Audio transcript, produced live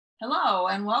Hello,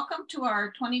 and welcome to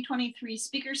our 2023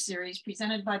 speaker series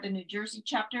presented by the New Jersey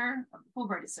chapter of the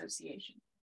Fulbright Association.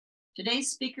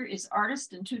 Today's speaker is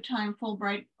artist and two-time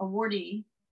Fulbright awardee,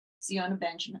 Siona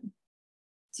Benjamin.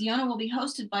 Siona will be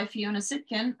hosted by Fiona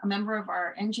Sitkin, a member of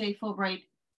our NJ Fulbright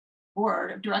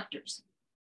Board of Directors.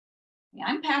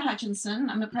 I'm Pat Hutchinson.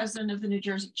 I'm the president of the New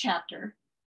Jersey chapter.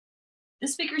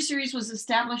 This speaker series was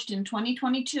established in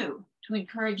 2022 to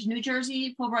encourage New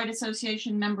Jersey Fulbright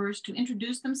Association members to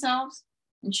introduce themselves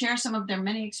and share some of their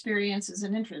many experiences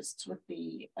and interests with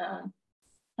the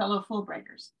fellow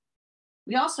Fulbrighters.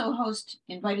 We also host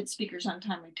invited speakers on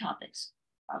timely topics,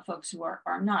 folks who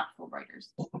are not Fulbrighters.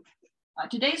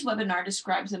 Today's webinar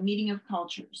describes a meeting of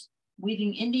cultures,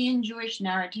 weaving Indian Jewish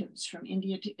narratives from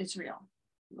India to Israel.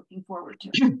 Looking forward to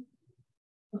it.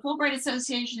 The Fulbright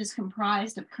Association is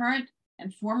comprised of current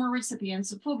and former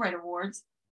recipients of Fulbright Awards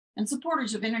and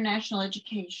supporters of international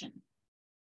education.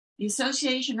 The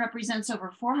association represents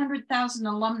over 400,000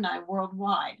 alumni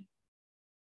worldwide.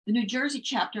 The New Jersey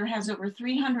chapter has over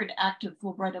 300 active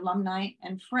Fulbright alumni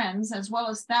and friends, as well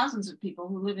as thousands of people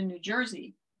who live in New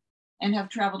Jersey and have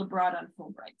traveled abroad on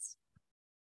Fulbrights.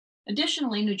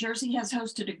 Additionally, New Jersey has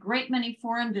hosted a great many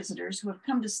foreign visitors who have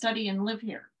come to study and live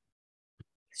here.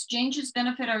 Exchanges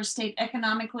benefit our state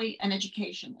economically and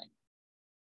educationally.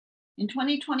 In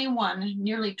 2021,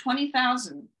 nearly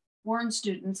 20,000 foreign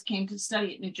students came to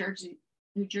study at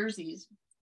New Jersey's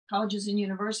colleges and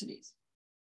universities.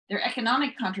 Their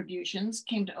economic contributions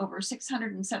came to over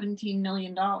 $617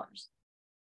 million.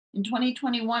 In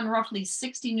 2021, roughly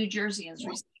 60 New Jerseyans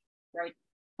received Fulbright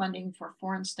funding for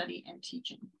foreign study and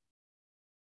teaching.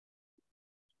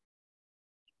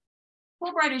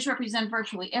 Fulbrighters represent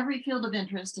virtually every field of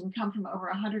interest and come from over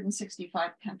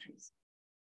 165 countries.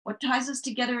 What ties us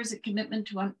together is a commitment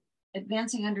to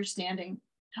advancing understanding,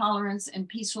 tolerance, and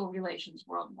peaceful relations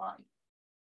worldwide.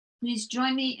 Please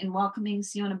join me in welcoming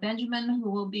Siona Benjamin, who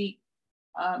will be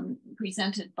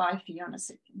presented by Fiona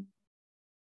Sitkin.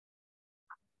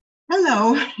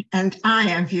 Hello, and I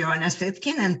am Fiona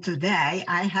Sitkin, and today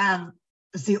I have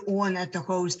the honor to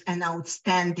host an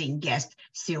outstanding guest,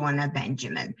 Siona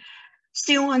Benjamin.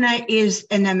 Siona is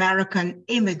an American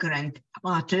immigrant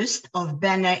artist of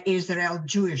Bene Israel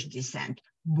Jewish descent,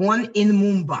 born in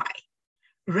Mumbai,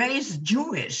 raised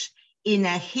Jewish in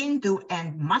a Hindu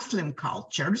and Muslim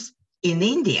cultures in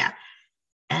India,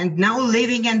 and now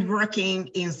living and working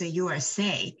in the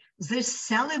USA. This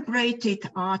celebrated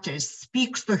artist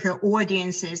speaks to her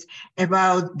audiences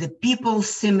about the people's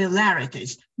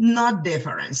similarities, not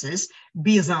differences,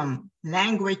 be them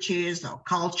languages or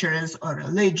cultures or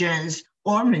religions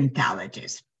or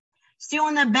mentalities.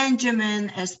 Siona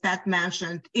Benjamin, as Pat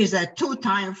mentioned, is a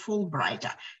two-time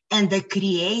Fulbrighter and a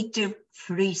creative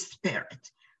free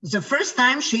spirit. The first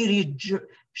time she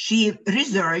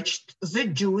researched the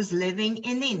Jews living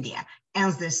in India,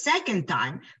 and the second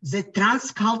time, the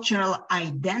transcultural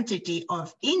identity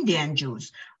of Indian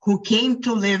Jews who came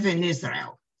to live in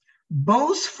Israel.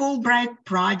 Both Fulbright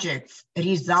projects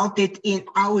resulted in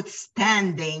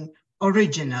outstanding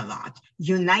original art,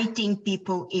 uniting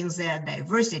people in their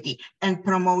diversity and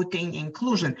promoting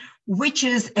inclusion, which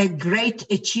is a great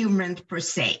achievement per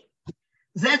se.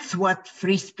 That's what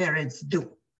free spirits do.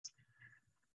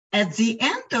 At the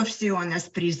end of Siona's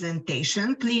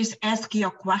presentation, please ask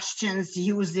your questions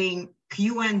using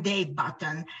Q&A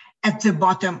button at the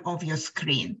bottom of your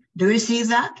screen. Do you see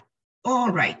that? All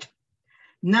right.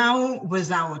 Now,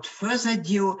 without further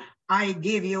ado, I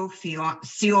give you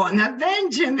Siona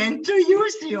Benjamin. To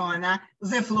you, Siona.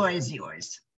 The floor is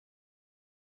yours.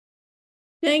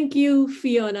 Thank you,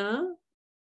 Fiona.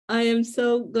 I am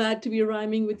so glad to be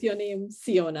rhyming with your name,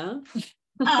 Siona.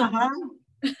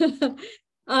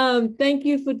 Thank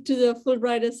you to the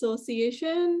Fulbright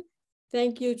Association.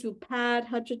 Thank you to Pat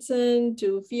Hutchinson,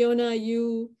 to Fiona,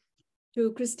 you,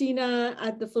 to Christina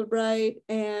at the Fulbright.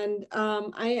 And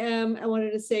I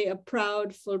wanted to say a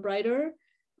proud Fulbrighter,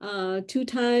 2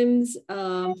 times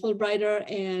Fulbrighter,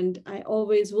 and I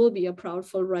always will be a proud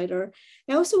Fulbrighter.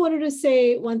 I also wanted to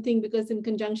say one thing, because in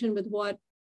conjunction with what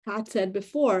Pat said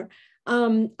before,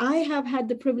 I have had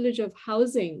the privilege of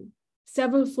housing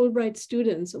several Fulbright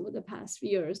students over the past few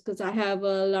years, because I have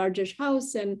a largish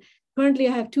house, and currently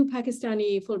I have 2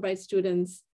 Pakistani Fulbright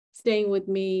students staying with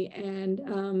me, and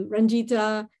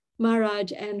Ranjita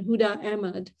Maharaj and Huda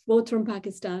Ahmed, both from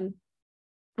Pakistan.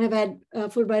 I've had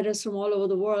Fulbrighters from all over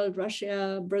the world,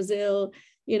 Russia, Brazil,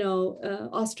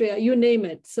 Austria, you name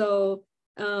it. So,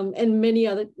 and many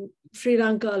other, Sri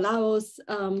Lanka, Laos,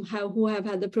 who have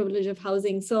had the privilege of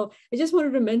housing. So I just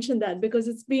wanted to mention that, because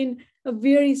it's been a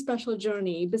very special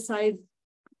journey, besides,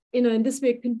 in this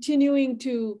way, continuing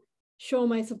to show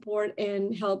my support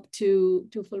and help to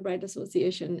Fulbright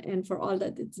Association and for all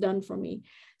that it's done for me.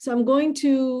 So I'm going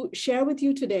to share with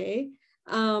you today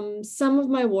some of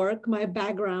my work, my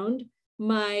background,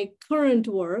 my current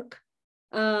work,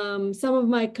 some of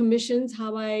my commissions,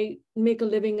 how I make a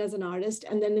living as an artist.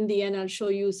 And then in the end, I'll show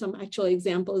you some actual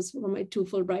examples from my 2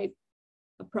 Fulbright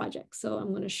projects. So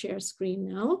I'm going to share screen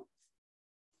now.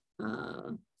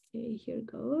 Okay, here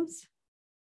goes.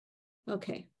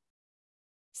 Okay.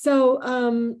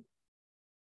 So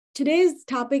today's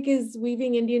topic is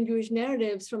weaving Indian Jewish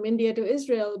narratives from India to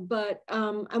Israel, but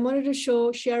I wanted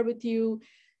to share with you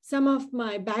some of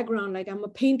my background. Like, I'm a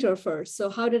painter first. So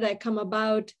how did I come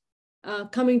about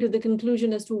coming to the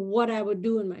conclusion as to what I would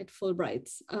do in my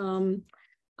Fulbrights?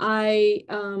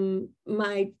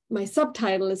 My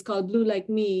subtitle is called Blue Like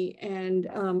Me, and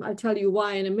I'll tell you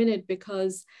why in a minute,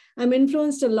 because I'm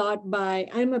influenced a lot by,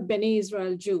 I'm a Bene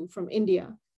Israel Jew from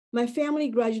India. My family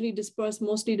gradually dispersed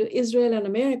mostly to Israel and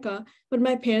America, but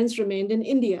my parents remained in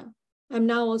India. I'm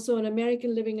now also an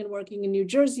American living and working in New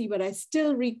Jersey, but I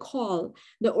still recall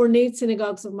the ornate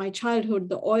synagogues of my childhood,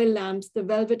 the oil lamps, the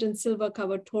velvet and silver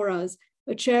covered Torahs,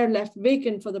 a chair left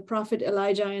vacant for the prophet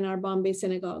Elijah in our Bombay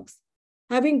synagogues.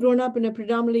 Having grown up in a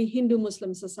predominantly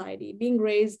Hindu-Muslim society, being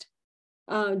raised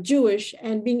Jewish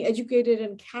and being educated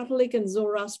in Catholic and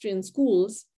Zoroastrian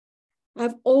schools,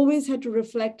 I've always had to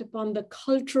reflect upon the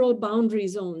cultural boundary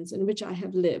zones in which I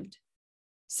have lived.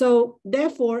 So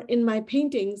therefore, in my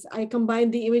paintings, I combine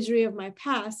the imagery of my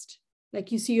past, like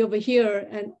you see over here,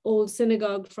 an old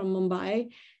synagogue from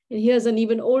Mumbai, and here's an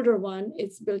even older one.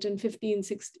 It's built in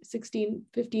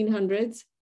 1500s,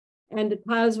 and the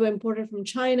tiles were imported from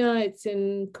China. It's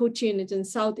in Cochin, it's in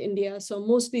South India. So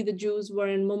mostly the Jews were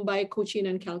in Mumbai, Cochin,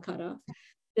 and Calcutta.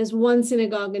 There's one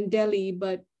synagogue in Delhi,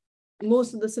 but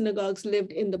most of the synagogues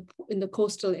lived in the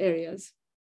coastal areas.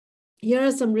 Here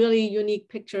are some really unique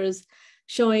pictures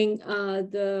showing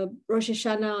the Rosh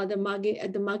Hashanah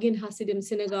at the Magin Hasidim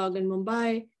synagogue in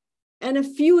Mumbai, and a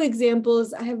few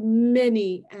examples. I have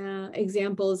many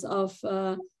examples of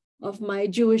my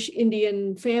Jewish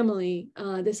Indian family.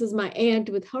 This is my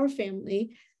aunt with her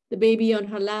family, the baby on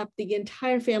her lap. The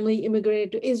entire family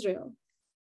immigrated to Israel.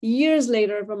 Years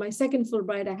later, for my second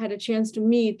Fulbright, I had a chance to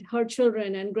meet her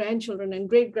children and grandchildren and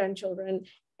great-grandchildren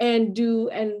and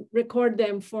record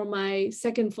them for my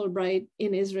second Fulbright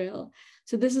in Israel.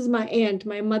 So this is my aunt,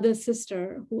 my mother's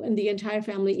sister, and the entire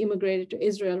family immigrated to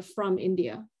Israel from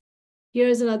India.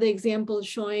 Here's another example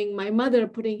showing my mother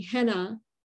putting henna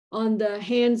on the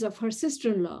hands of her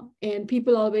sister-in-law. And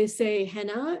people always say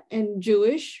henna and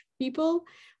Jewish people.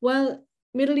 Well,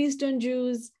 Middle Eastern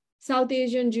Jews, South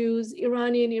Asian Jews,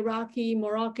 Iranian, Iraqi,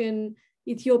 Moroccan,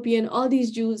 Ethiopian, all these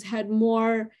Jews had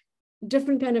more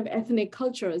different kind of ethnic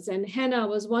cultures, and henna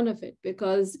was one of it,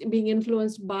 because being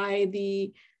influenced by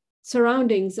the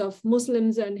surroundings of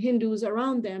Muslims and Hindus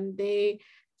around them, they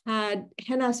had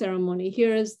henna ceremony.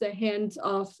 Here is the hands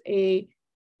of a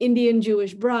Indian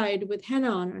Jewish bride with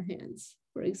henna on her hands,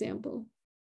 for example.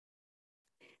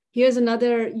 Here's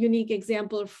another unique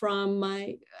example from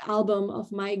my album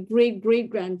of my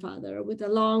great-great-grandfather with a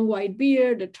long white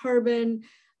beard, a turban,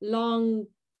 long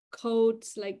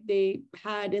coats like they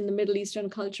had in the Middle Eastern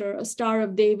culture, a Star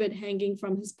of David hanging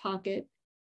from his pocket.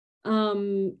 They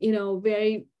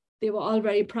were all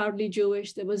very proudly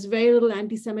Jewish. There was very little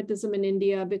anti-Semitism in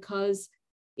India because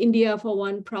India, for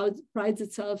one, prides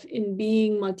itself in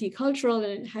being multicultural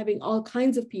and having all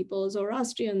kinds of people,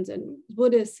 Zoroastrians and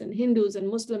Buddhists and Hindus and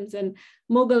Muslims and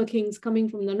Mughal kings coming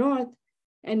from the north,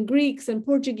 and Greeks and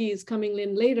Portuguese coming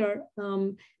in later,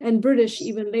 and British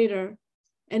even later.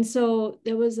 And so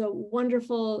there was a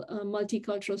wonderful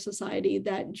multicultural society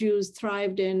that Jews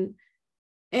thrived in,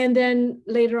 and then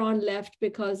later on left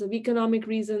because of economic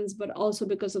reasons, but also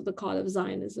because of the call of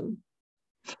Zionism.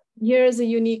 Here's a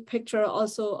unique picture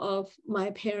also of my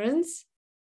parents,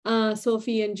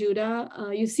 Sophie and Judah.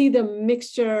 You see the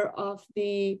mixture of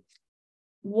the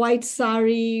white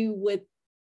sari with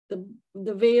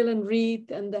the veil and wreath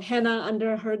and the henna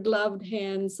under her gloved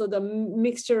hands. So the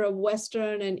mixture of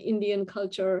Western and Indian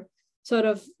culture sort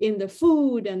of in the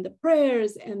food and the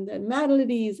prayers and the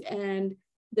melodies and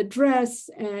the dress.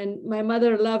 And my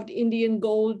mother loved Indian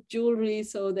gold jewelry.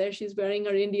 So there she's wearing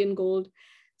her Indian gold.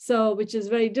 So, which is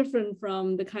very different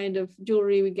from the kind of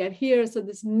jewelry we get here. So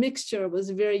this mixture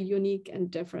was very unique and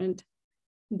different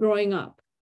growing up.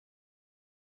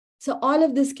 So all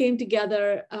of this came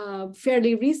together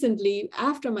fairly recently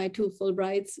after my 2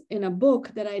 Fulbrights in a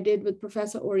book that I did with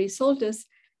Professor Ori Soltis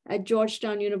at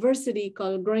Georgetown University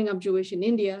called Growing Up Jewish in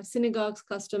India, Synagogues,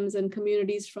 Customs, and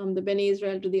Communities from the Bene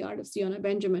Israel to the Art of Siona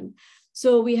Benjamin.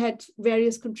 So we had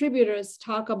various contributors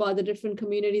talk about the different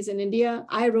communities in India.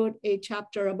 I wrote a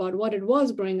chapter about what it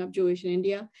was growing up Jewish in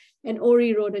India, and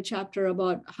Ori wrote a chapter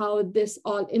about how this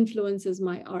all influences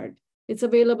my art. It's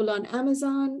available on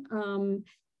Amazon,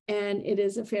 and it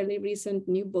is a fairly recent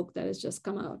new book that has just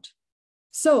come out.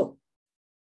 So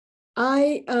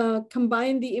I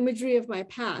combine the imagery of my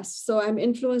past. So I'm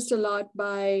influenced a lot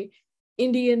by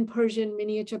Indian, Persian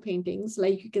miniature paintings,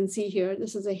 like you can see here.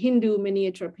 This is a Hindu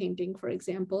miniature painting, for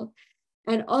example.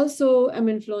 And also I'm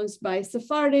influenced by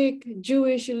Sephardic,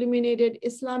 Jewish illuminated,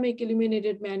 Islamic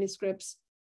illuminated manuscripts,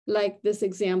 like this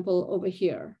example over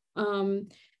here.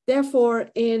 Therefore,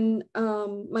 in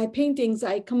my paintings,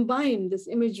 I combine this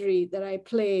imagery that I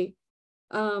play,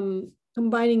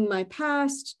 combining my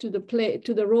past to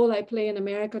the role I play in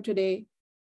America today.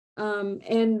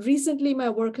 And recently my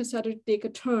work has started to take a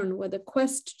turn where the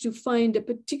quest to find a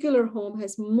particular home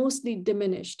has mostly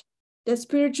diminished. The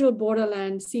spiritual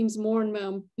borderland seems more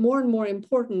and more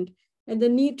important, and the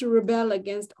need to rebel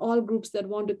against all groups that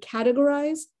want to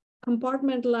categorize,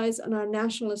 compartmentalize, and are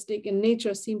nationalistic in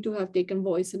nature seem to have taken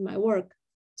voice in my work.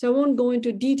 So I won't go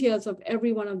into details of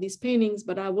every one of these paintings,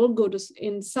 but I will go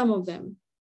in some of them.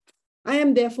 I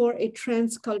am therefore a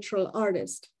transcultural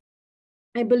artist.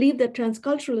 I believe that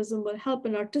transculturalism will help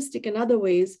in artistic and other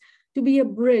ways to be a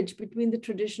bridge between the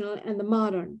traditional and the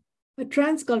modern. A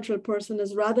transcultural person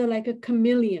is rather like a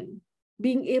chameleon,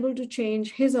 being able to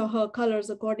change his or her colors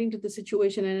according to the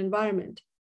situation and environment.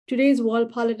 Today's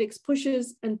world politics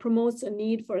pushes and promotes a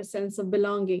need for a sense of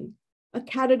belonging, a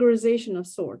categorization of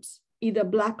sorts, either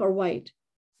black or white.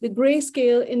 The gray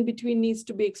scale in between needs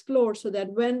to be explored so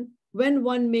that when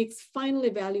one makes final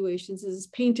evaluations, it is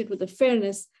painted with a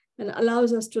fairness and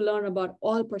allows us to learn about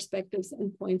all perspectives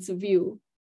and points of view.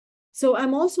 So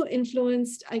I'm also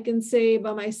influenced, I can say,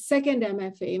 by my second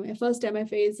MFA. My first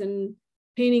MFA is in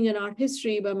painting and art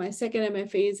history, but my second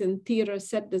MFA is in theater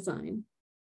set design.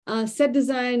 Set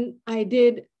design, I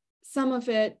did some of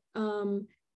it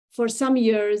for some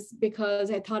years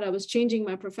because I thought I was changing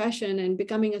my profession and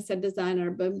becoming a set designer,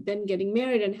 but then getting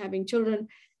married and having children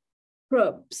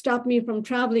stopped me from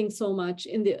traveling so much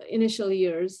in the initial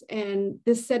years. And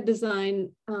this set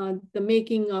design, the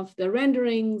making of the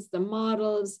renderings, the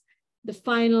models, the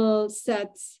final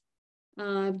sets,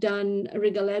 I've done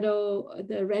Rigoletto,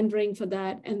 the rendering for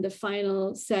that, and the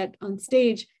final set on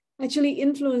stage actually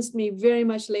influenced me very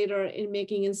much later in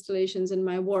making installations in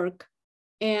my work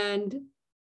and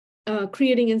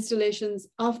creating installations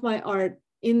of my art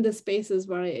in the spaces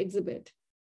where I exhibit.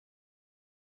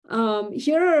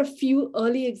 Here are a few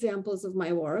early examples of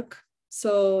my work.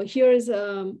 So here is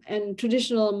a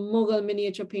traditional Mughal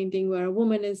miniature painting where a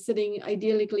woman is sitting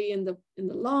idyllically in the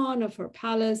lawn of her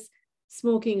palace,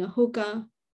 smoking a hookah.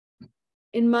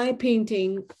 In my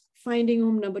painting, Finding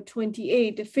Home number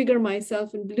 28, a figure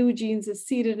myself in blue jeans is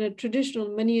seated in a traditional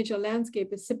miniature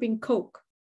landscape, is sipping Coke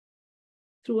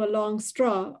through a long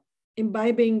straw,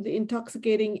 imbibing the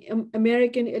intoxicating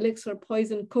American elixir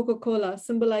poison Coca-Cola,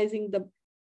 symbolizing the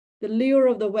lure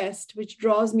of the West, which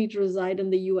draws me to reside in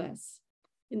the US.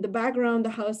 In the background, the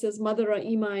house says Mother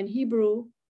Rahima in Hebrew,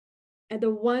 and the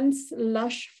once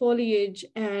lush foliage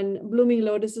and blooming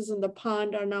lotuses in the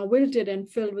pond are now wilted and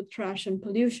filled with trash and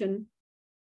pollution.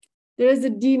 There is a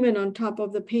demon on top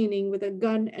of the painting with a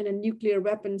gun and a nuclear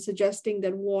weapon, suggesting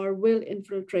that war will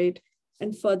infiltrate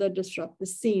and further disrupt the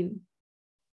scene.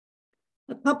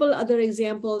 A couple other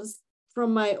examples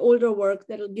from my older work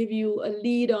that'll give you a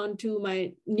lead onto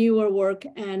my newer work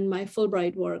and my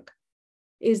Fulbright work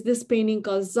is this painting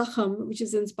called Zakham, which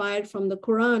is inspired from the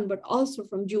Quran, but also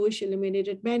from Jewish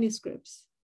illuminated manuscripts.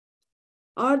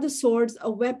 Are the swords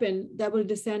a weapon that will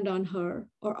descend on her,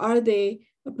 or are they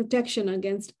a protection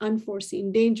against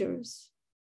unforeseen dangers?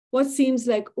 What seems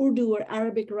like Urdu or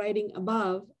Arabic writing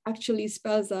above actually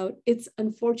spells out it's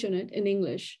unfortunate in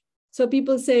English. So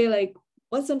people say, like,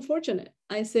 what's unfortunate?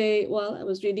 I say, well, I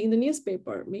was reading the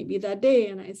newspaper maybe that day,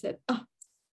 and I said, oh,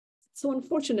 it's so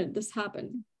unfortunate this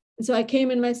happened. And so I came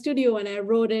in my studio and I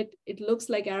wrote it. It looks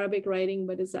like Arabic writing,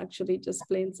 but it's actually just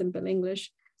plain simple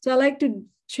English. So I like to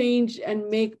change and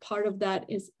make part of that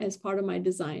as part of my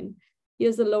design.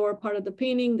 Here's the lower part of the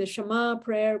painting, the Shema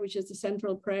prayer, which is the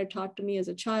central prayer taught to me as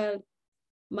a child.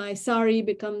 My sari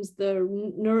becomes the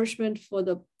nourishment for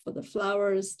the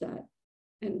flowers that,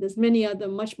 and there's many other,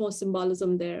 much more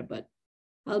symbolism there, but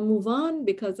I'll move on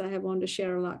because I want to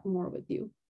share a lot more with you.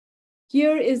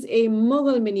 Here is a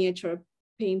Mughal miniature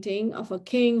painting of a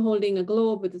king holding a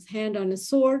globe with his hand on his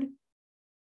sword.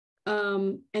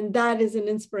 And that is an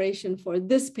inspiration for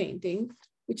this painting,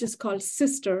 which is called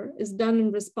Sister, is done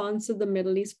in response to the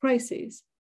Middle East crisis.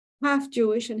 Half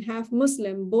Jewish and half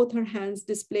Muslim, both her hands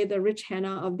display the rich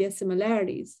henna of their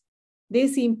similarities. They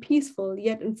seem peaceful,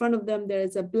 yet in front of them there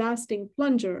is a blasting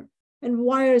plunger and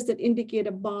wires that indicate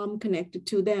a bomb connected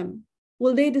to them.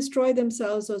 Will they destroy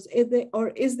themselves, or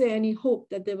is there any hope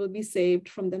that they will be saved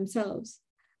from themselves?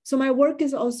 So my work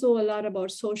is also a lot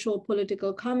about social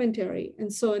political commentary.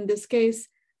 And so in this case,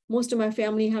 most of my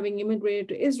family having immigrated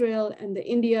to Israel and the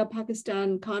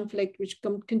India-Pakistan conflict, which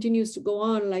continues to go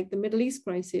on, like the Middle East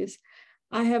crisis,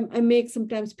 I make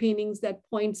sometimes paintings that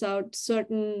points out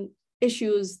certain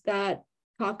issues that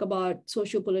talk about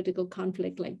socio-political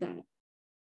conflict like that.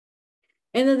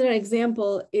 Another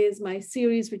example is my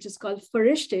series, which is called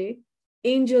Farishte,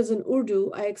 Angels in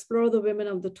Urdu. I explore the women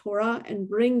of the Torah and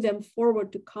bring them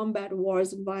forward to combat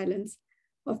wars and violence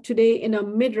of today in a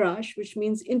midrash, which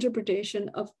means interpretation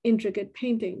of intricate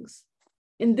paintings.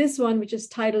 In this one, which is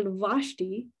titled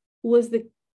Vashti, who was the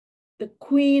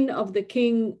queen of the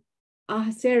king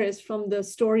Ahasuerus from the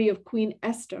story of Queen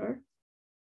Esther,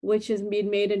 which has been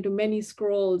made into many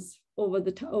scrolls over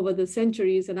the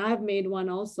centuries. And I've made one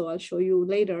also, I'll show you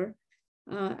later,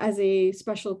 as a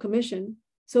special commission.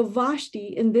 So Vashti,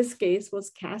 in this case, was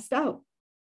cast out.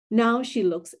 Now she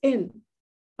looks in.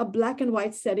 A black and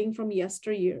white setting from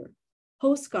yesteryear,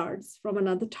 postcards from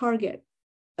another target,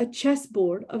 a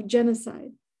chessboard of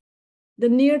genocide, the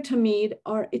near Tamid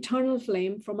or eternal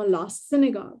flame from a lost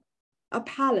synagogue, a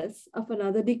palace of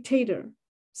another dictator,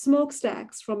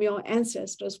 smokestacks from your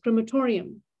ancestors'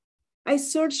 crematorium. I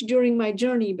searched during my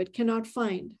journey but cannot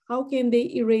find. How can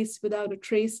they erase without a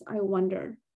trace, I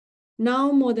wonder.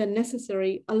 Now more than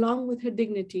necessary, along with her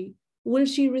dignity, will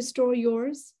she restore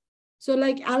yours? So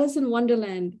like Alice in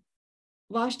Wonderland,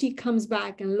 Vashti comes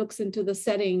back and looks into the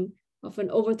setting of an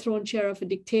overthrown chair of a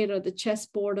dictator, the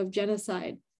chessboard of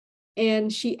genocide.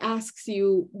 And she asks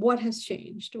you, what has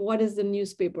changed? What is the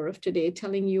newspaper of today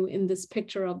telling you in this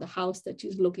picture of the house that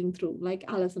she's looking through, like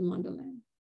Alice in Wonderland?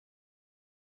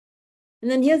 And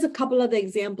then here's a couple other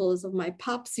examples of my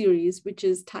pop series, which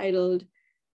is titled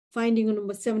Finding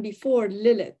Number 74,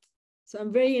 Lilith. So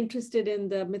I'm very interested in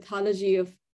the mythology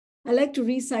of, I like to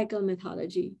recycle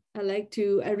mythology. I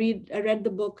read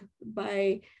the book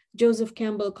by Joseph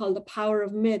Campbell called The Power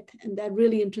of Myth, and that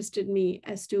really interested me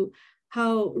as to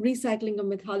how recycling of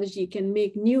mythology can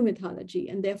make new mythology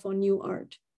and therefore new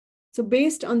art. So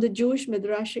based on the Jewish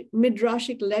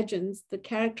midrashic legends, the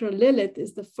character Lilith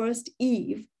is the first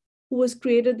Eve who was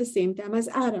created the same time as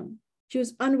Adam. She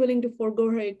was unwilling to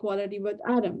forego her equality with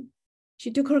Adam. She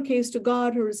took her case to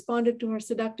God, who responded to her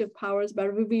seductive powers by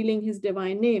revealing his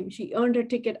divine name. She earned her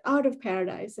ticket out of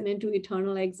paradise and into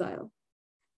eternal exile.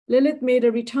 Lilith made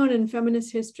a return in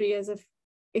feminist history as an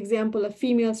example of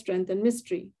female strength and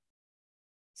mystery.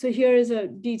 So here is a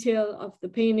detail of the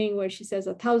painting where she says,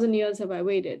 1,000 years have I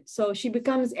waited. So she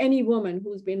becomes any woman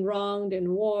who's been wronged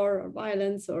in war or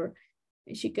violence, or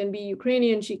she can be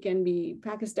Ukrainian, she can be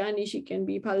Pakistani, she can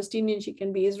be Palestinian, she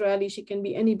can be Israeli, she can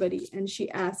be anybody. And she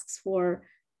asks for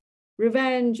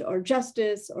revenge or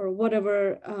justice or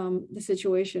whatever the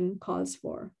situation calls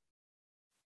for.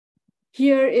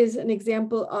 Here is an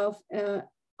example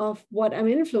of what I'm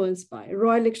influenced by.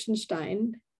 Roy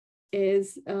Lichtenstein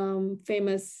is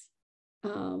famous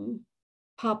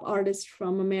pop artist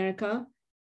from America,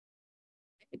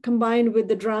 combined with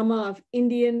the drama of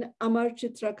Indian Amar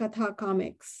Chitra Katha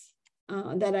comics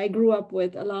that I grew up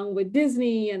with, along with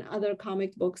Disney and other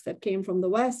comic books that came from the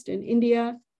West in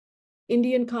India.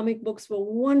 Indian comic books were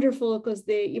wonderful because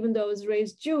even though I was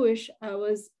raised Jewish, I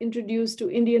was introduced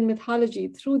to Indian mythology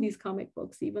through these comic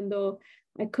books, even though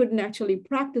I couldn't actually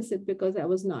practice it because I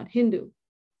was not Hindu.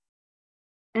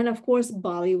 And of course,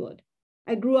 Bollywood.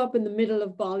 I grew up in the middle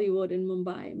of Bollywood in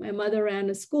Mumbai. My mother ran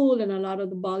a school and a lot of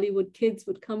the Bollywood kids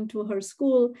would come to her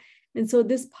school. And so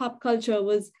this pop culture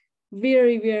was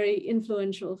very, very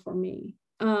influential for me.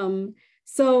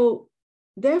 So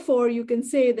therefore, you can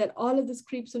say that all of this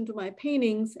creeps into my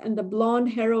paintings, and the blonde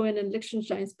heroine in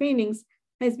Lichtenstein's paintings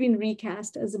has been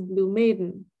recast as a blue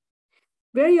maiden.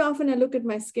 Very often I look at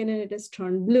my skin and it has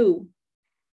turned blue.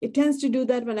 It tends to do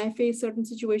that when I face certain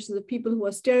situations of people who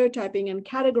are stereotyping and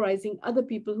categorizing other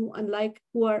people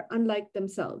who are unlike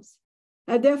themselves.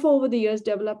 I therefore, over the years,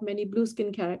 developed many blue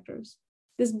skin characters.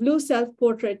 This blue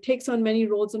self-portrait takes on many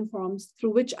roles and forms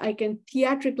through which I can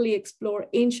theatrically explore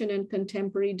ancient and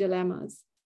contemporary dilemmas.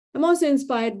 I'm also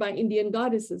inspired by Indian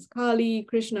goddesses, Kali,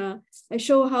 Krishna. I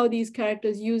show how these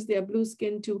characters use their blue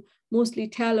skin to mostly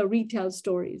tell or retell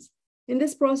stories. In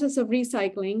this process of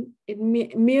recycling, it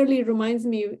merely reminds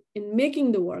me in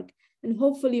making the work, and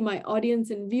hopefully my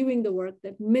audience in viewing the work,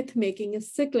 that myth making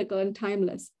is cyclical and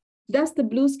timeless. Thus, the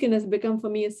blue skin has become for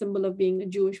me a symbol of being a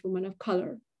Jewish woman of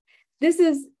color. this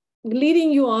is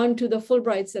leading you on to the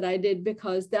Fulbrights that I did,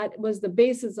 because that was the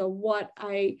basis of what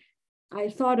I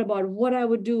thought about what I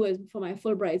would do for my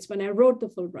Fulbrights when I wrote the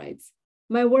Fulbrights.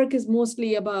 My work is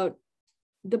mostly about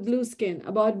the blue skin,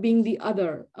 about being the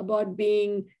other, about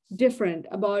being different,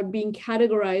 about being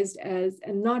categorized as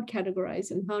and not categorized,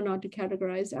 and how not to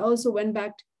categorize. I also went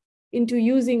back into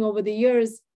using over the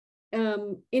years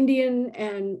Indian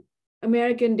and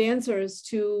American dancers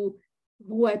who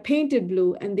I painted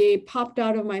blue, and they popped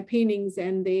out of my paintings,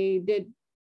 and they did,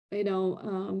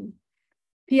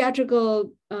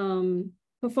 theatrical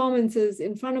performances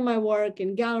in front of my work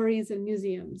in galleries and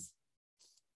museums.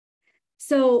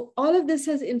 So all of this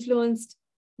has influenced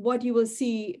what you will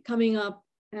see coming up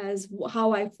as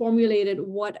how I formulated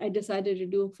what I decided to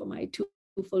do for my 2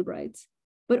 Fulbrights.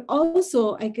 But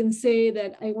also I can say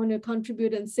that I want to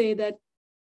contribute and say that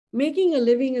making a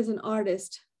living as an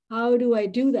artist, how do I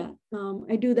do that?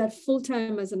 I do that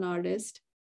full-time as an artist.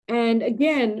 And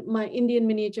again, my Indian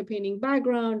miniature painting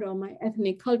background or my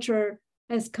ethnic culture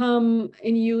has come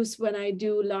in use when I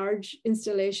do large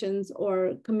installations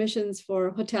or commissions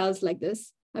for hotels like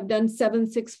this. I've done 7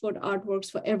 6-foot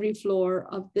artworks for every floor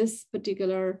of this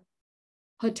particular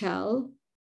hotel.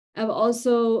 I've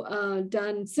also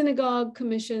done synagogue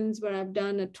commissions where I've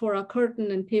done a Torah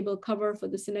curtain and table cover for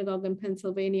the synagogue in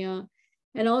Pennsylvania.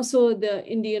 And also the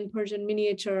Indian Persian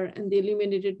miniature and the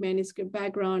illuminated manuscript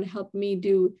background helped me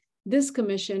do this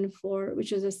commission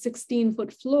which is a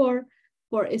 16-foot floor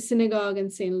for a synagogue in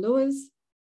St. Louis.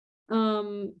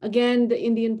 Again, the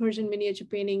Indian Persian miniature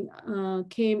painting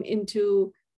came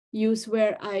into use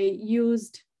where I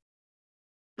used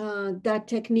that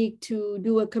technique to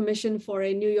do a commission for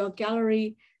a New York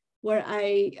gallery where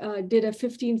I did a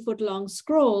 15-foot long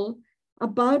scroll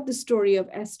about the story of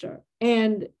Esther.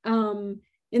 And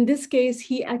in this case,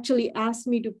 he actually asked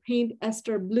me to paint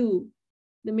Esther blue,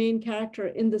 the main character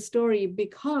in the story,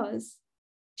 because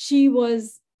she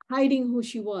was hiding who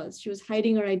she was. She was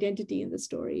hiding her identity in the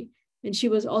story. And she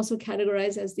was also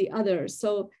categorized as the other.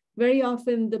 So very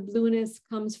often the blueness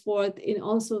comes forth in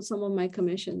also some of my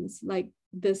commissions, like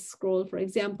this scroll, for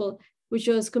example, which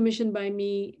was commissioned by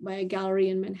me by a gallery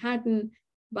in Manhattan,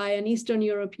 by an Eastern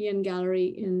European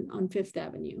gallery on Fifth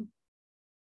Avenue.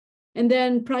 And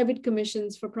then private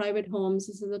commissions for private homes.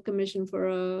 This is a commission for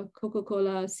a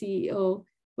Coca-Cola CEO,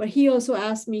 where he also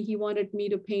asked me, he wanted me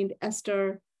to paint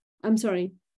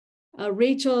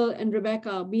Rachel and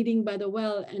Rebecca meeting by the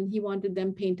well, and he wanted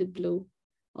them painted blue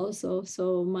also.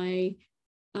 So my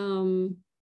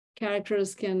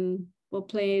characters were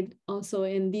played also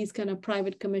in these kind of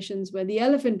private commissions where the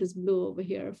elephant is blue over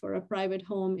here for a private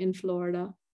home in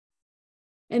Florida.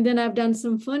 And then I've done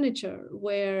some furniture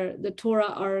where the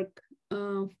Torah Ark,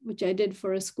 which I did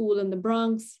for a school in the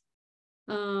Bronx,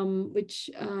 which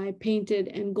I painted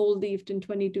and gold leafed in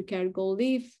 22 karat gold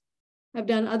leaf. I've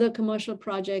done other commercial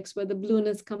projects where the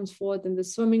blueness comes forth in the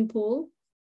swimming pool.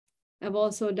 I've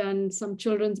also done some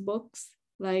children's books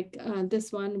like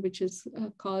this one, which is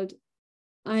called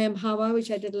I Am Hawa,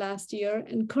 which I did last year.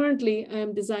 And currently I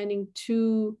am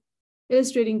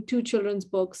illustrating 2 children's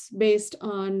books based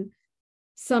on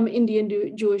some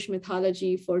Indian Jewish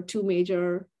mythology for 2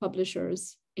 major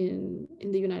publishers in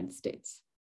the United States.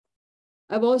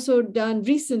 I've also done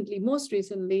most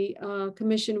recently, a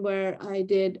commission where I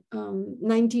did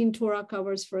 19 Torah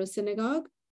covers for a synagogue,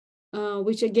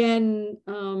 which again,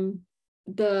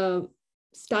 the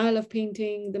style of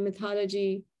painting, the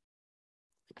mythology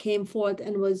came forth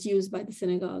and was used by the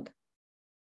synagogue.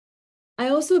 I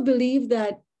also believe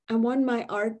that I want my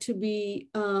art to be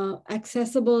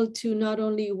accessible to not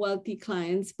only wealthy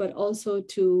clients, but also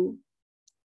to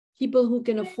people who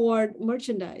can afford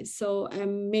merchandise. So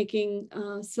I'm making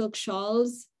silk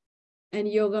shawls and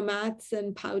yoga mats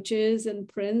and pouches and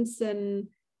prints and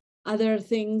other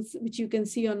things, which you can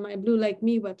see on my Blue Like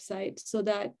Me website, so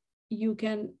that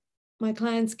my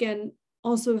clients can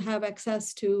also have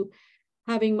access to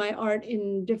having my art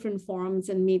in different forms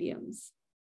and mediums.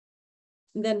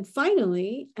 And then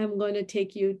finally, I'm going to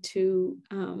take you to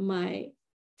my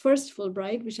first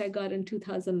Fulbright, which I got in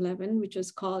 2011, which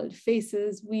was called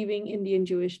Faces, Weaving Indian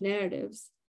Jewish Narratives.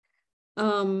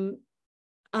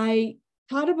 I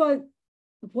thought about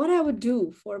what I would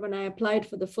do for when I applied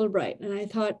for the Fulbright. And I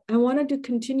thought I wanted to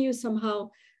continue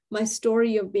somehow my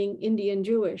story of being Indian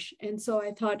Jewish. And so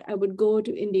I thought I would go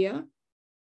to India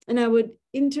and I would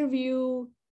interview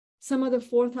some of the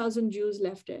 4,000 Jews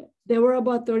left there. There were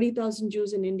about 30,000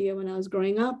 Jews in India when I was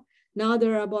growing up. Now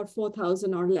there are about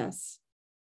 4,000 or less.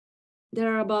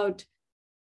 There are about,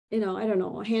 I don't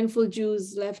know, a handful of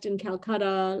Jews left in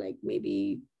Calcutta, like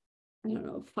maybe,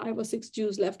 5 or 6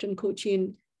 Jews left in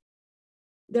Cochin.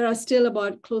 there are still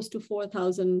about close to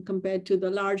 4,000 compared to the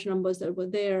large numbers that were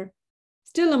there,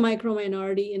 still a micro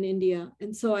minority in India.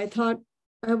 And so I thought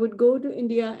I would go to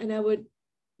India and I would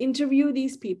interview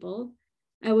these people,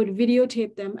 I would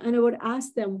videotape them, and I would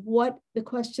ask them what the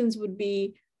questions would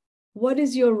be. What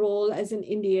is your role as an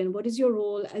Indian? What is your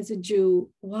role as a Jew?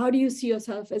 How do you see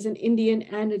yourself as an Indian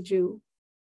and a Jew?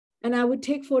 And I would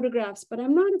take photographs, but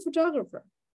I'm not a photographer.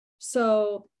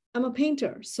 So I'm a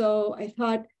painter. So I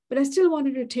thought, but I still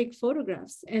wanted to take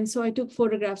photographs. And so I took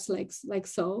photographs like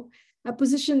so. I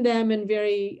positioned them in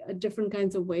very different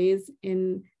kinds of ways,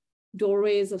 in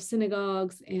doorways of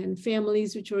synagogues and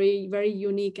families, which were very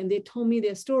unique. And they told me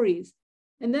their stories.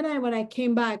 And then when I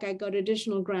came back, I got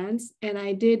additional grants and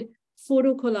I did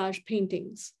photo collage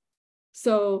paintings.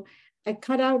 So I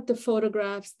cut out the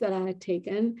photographs that I had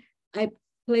taken. I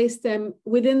placed them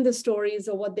within the stories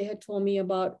of what they had told me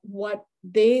about what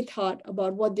they thought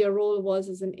about what their role was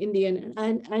as an Indian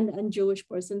and Jewish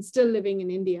person still living in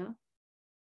India.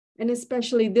 And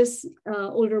especially this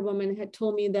older woman had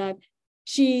told me that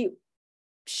she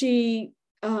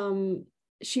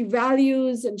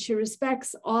values and she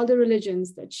respects all the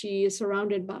religions that she is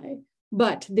surrounded by,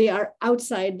 but they are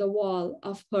outside the wall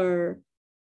of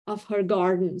her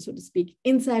garden, so to speak.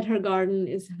 Inside her garden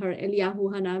is her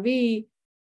Eliyahu Hanavi,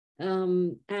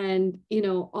 and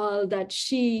all that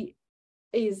she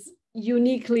is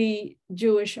uniquely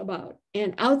Jewish about.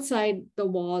 And outside the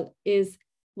wall is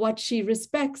what she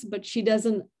respects, but she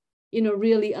doesn't,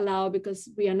 really allow, because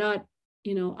we are not,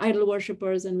 idol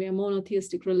worshipers and we are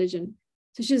monotheistic religion.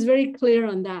 So she's very clear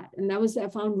on that. And that was, I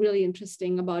found really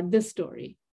interesting about this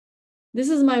story. This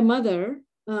is my mother,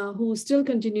 who still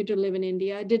continued to live in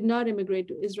India, did not immigrate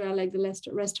to Israel like the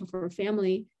rest of her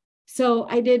family. So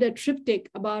I did a triptych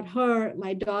about her,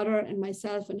 my daughter, and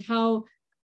myself, and how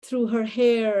through her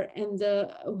hair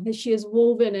and she has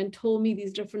woven and told me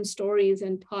these different stories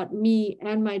and taught me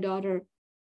and my daughter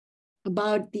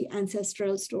about the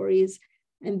ancestral stories.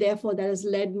 And therefore that has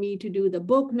led me to do the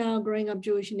book now, Growing Up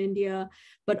Jewish in India,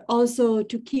 but also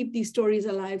to keep these stories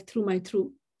alive through my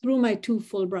two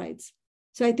Fulbrights.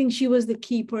 So I think she was the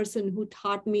key person who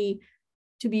taught me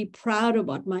to be proud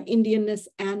about my Indianness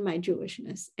and my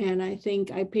Jewishness. And I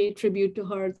think I pay tribute to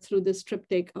her through this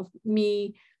triptych of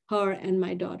me, her, and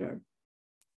my daughter.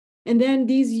 And then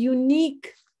these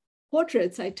unique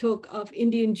portraits I took of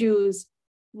Indian Jews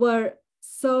were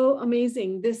so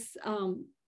amazing. This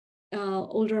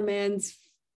older man's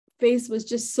face was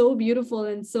just so beautiful,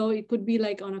 and so it could be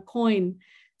like on a coin.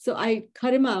 So I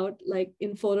cut him out like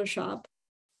in Photoshop.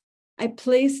 I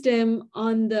placed him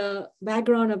on the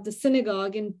background of the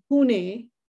synagogue in Pune.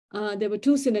 There were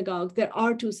two synagogues. There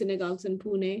are two synagogues in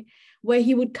Pune where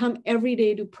he would come every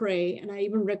day to pray. And I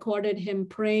even recorded him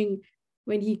praying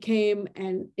when he came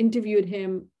and interviewed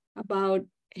him about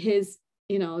his,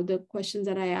 the questions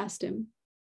that I asked him.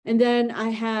 And then I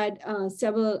had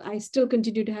I still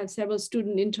continue to have several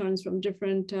student interns from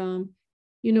different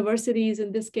universities.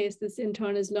 In this case, this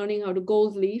intern is learning how to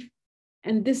gold leaf.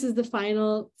 And this is the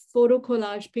final photo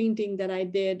collage painting that I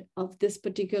did of this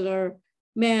particular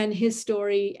man, his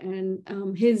story,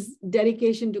 and his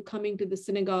dedication to coming to the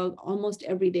synagogue almost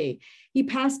every day. He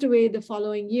passed away the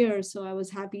following year, so I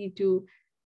was happy to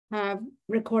have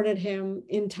recorded him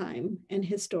in time and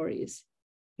his stories.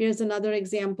 Here's another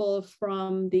example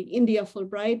from the India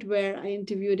Fulbright, where I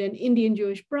interviewed an Indian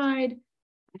Jewish bride.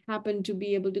 I happened to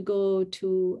be able to go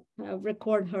to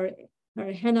record her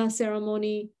henna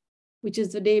ceremony, which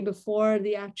is the day before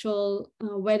the actual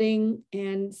wedding,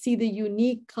 and see the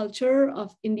unique culture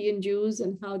of Indian Jews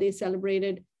and how they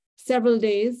celebrated several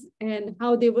days and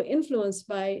how they were influenced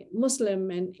by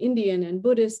Muslim and Indian and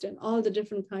Buddhist and all the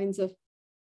different kinds of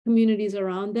communities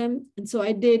around them. And so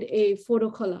I did a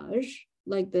photo collage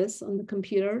like this on the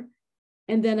computer.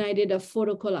 And then I did a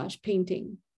photo collage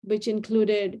painting, which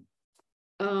included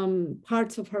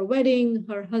parts of her wedding,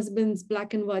 her husband's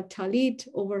black and white talit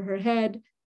over her head,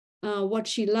 what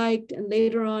she liked. And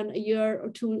later on, year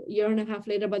and a half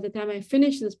later, by the time I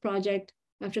finished this project,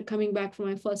 after coming back from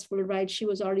my first Fulbright, she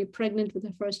was already pregnant with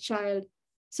her first child.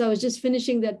 So I was just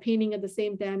finishing that painting at the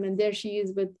same time. And there she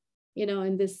is with,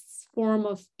 in this form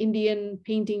of Indian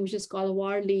painting, which is called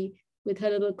Warli, with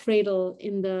her little cradle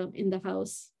in the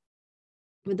house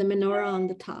with the menorah on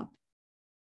the top.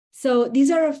 So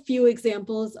these are a few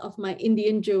examples of my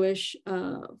Indian Jewish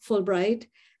Fulbright.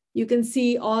 You can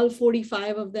see all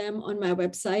 45 of them on my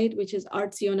website, which is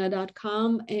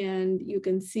artsiona.com, and you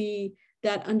can see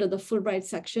that under the Fulbright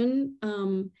section.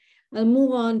 I'll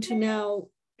move on to now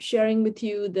sharing with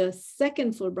you the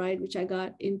second Fulbright, which I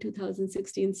got in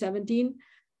 2016-17,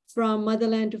 from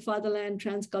Motherland to Fatherland,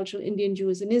 Transcultural Indian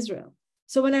Jews in Israel.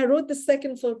 So when I wrote the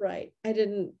second Fulbright,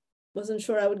 wasn't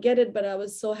sure I would get it, but I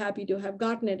was so happy to have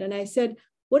gotten it. And I said,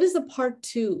 what is the part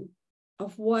 2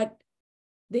 of what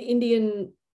the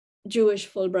Indian Jewish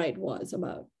Fulbright was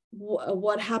about?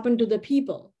 What happened to the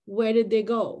people? Where did they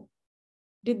go?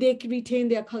 Did they retain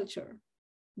their culture?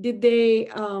 Did they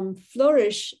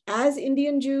flourish as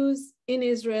Indian Jews in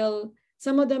Israel?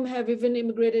 Some of them have even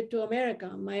immigrated to America.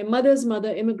 My mother's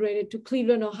mother immigrated to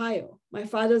Cleveland, Ohio. My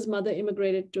father's mother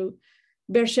immigrated to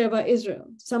Beersheba, Israel.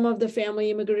 Some of the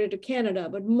family immigrated to Canada,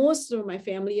 but most of my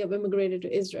family have immigrated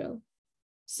to Israel.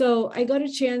 So I got a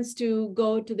chance to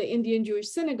go to the Indian Jewish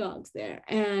synagogues there.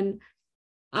 And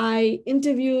I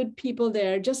interviewed people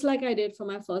there, just like I did for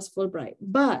my first Fulbright.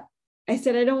 But I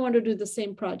said, I don't want to do the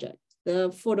same project,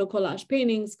 the photo collage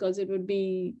paintings, because it would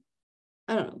be,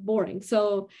 I don't know, boring.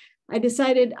 So I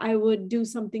decided I would do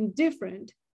something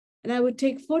different. And I would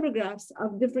take photographs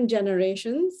of different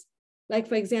generations. Like,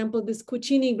 for example, this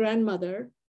Kuchini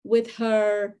grandmother with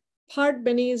her part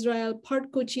Bnei Israel,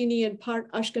 part Kuchini, and part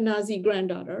Ashkenazi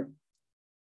granddaughter.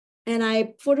 And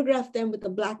I photographed them with a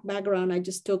black background. I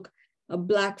just took a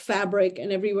black fabric,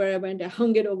 and everywhere I went, I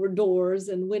hung it over doors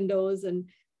and windows and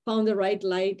found the right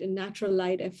light and natural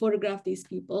light. I photographed these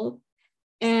people.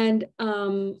 And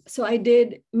so I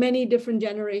did many different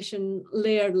generation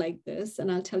layered like this.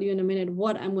 And I'll tell you in a minute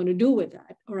what I'm going to do with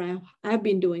that, or I've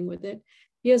been doing with it.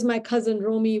 Here's my cousin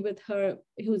Romy with her,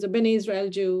 who's a Bnei Israel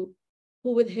Jew,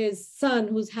 who with his son,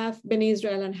 who's half Bnei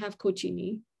Israel and half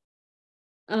Kuchini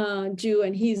Jew.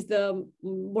 And he's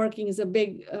working as a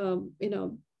big,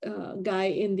 guy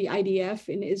in the IDF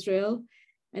in Israel.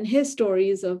 And his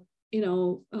stories of,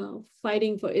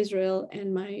 fighting for Israel,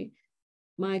 and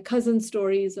my cousin's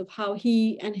stories of how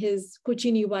he and his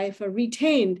Kuchini wife have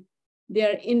retained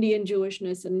their Indian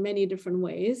Jewishness in many different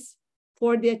ways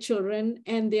for their children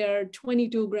and their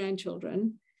 22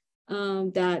 grandchildren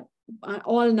that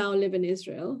all now live in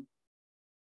Israel.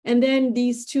 And then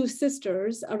these 2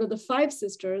 sisters out of the 5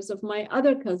 sisters of my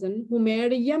other cousin who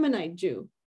married a Yemenite Jew.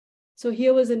 So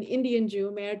here was an Indian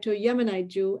Jew married to a Yemenite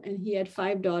Jew, and he had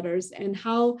 5 daughters. And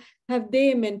how have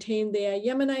they maintained their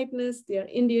Yemeniteness, their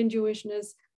Indian Jewishness?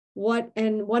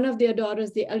 And one of their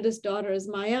daughters, the eldest daughter, is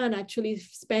Mayan, actually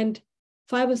spent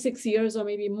 5 or 6 years or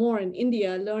maybe more in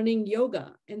India learning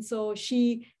yoga. And so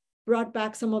she brought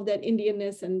back some of that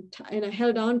Indianness, and I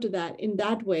held on to that in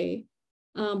that way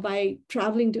by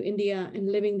traveling to India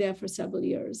and living there for several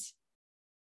years.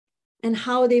 And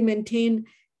how they maintain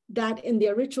that in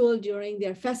their ritual during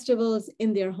their festivals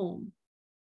in their home.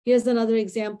 Here's another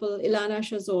example. Ilana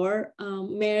Shazor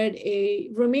married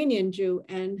a Romanian Jew,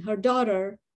 and her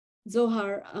daughter,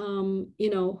 Zohar,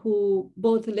 who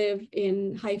both live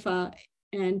in Haifa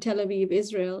and Tel Aviv,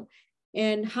 Israel,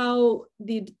 and how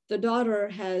the daughter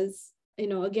has,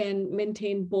 again,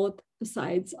 maintained both the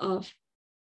sides of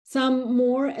some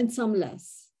more and some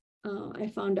less. I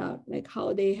found out like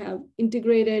how they have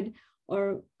integrated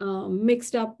or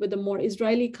mixed up with a more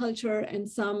Israeli culture, and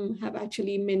some have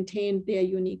actually maintained their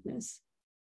uniqueness.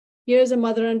 Here's a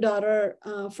mother and daughter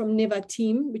from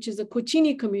Nevatim, which is a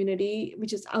Kuchini community,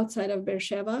 which is outside of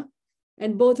Beersheba.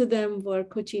 And both of them were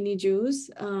Kuchini Jews.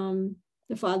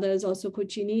 The father is also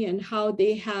Kuchini, and how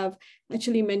they have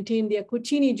actually maintained their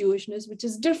Kuchini Jewishness, which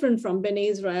is different from Bnei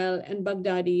Israel and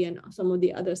Baghdadi and some of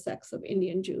the other sects of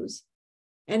Indian Jews.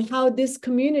 And how this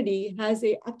community has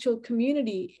an actual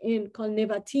community called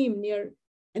Nevatim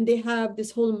and they have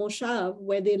this whole moshav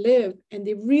where they live, and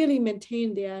they really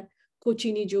maintain their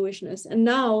Kuchini Jewishness. And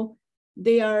now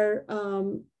they are,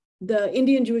 the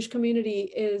Indian Jewish community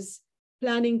is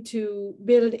planning to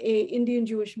build a Indian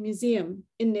Jewish museum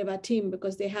in Nevatim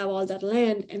because they have all that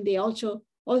land, and they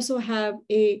also have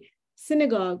a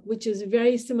synagogue, which is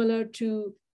very similar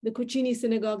to the Kuchini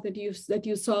synagogue that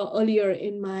you saw earlier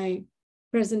in my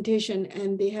presentation.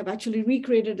 And they have actually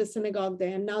recreated a synagogue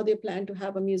there, and now they plan to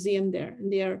have a museum there,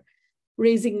 and they are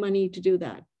raising money to do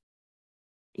that.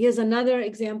 Here's another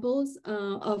examples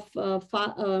of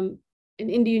an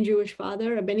Indian Jewish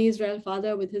father, a Bnei Israel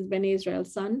father with his Bnei Israel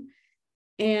son.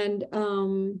 And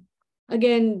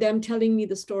again, them telling me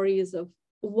the stories of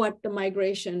what the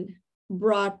migration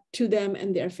brought to them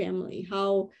and their family,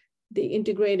 how they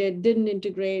integrated, didn't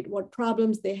integrate, what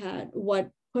problems they had,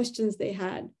 what questions they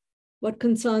had, what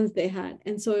concerns they had.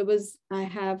 And so I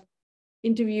have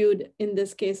interviewed in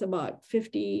this case about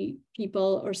 50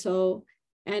 people or so.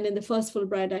 And in the first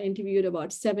Fulbright, I interviewed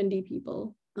about 70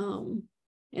 people.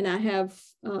 And I have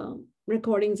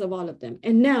recordings of all of them.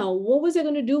 And now, what was I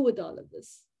going to do with all of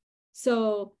this?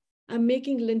 So I'm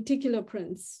making lenticular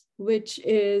prints, which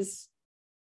is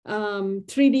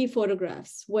 3D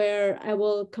photographs where I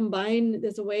will combine,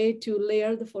 there's a way to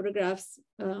layer the photographs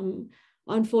on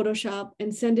Photoshop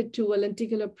and send it to a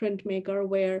lenticular printmaker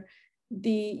where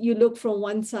you look from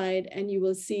one side and you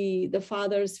will see the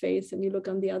father's face, and you look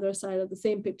on the other side of the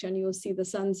same picture and you will see the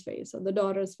son's face or the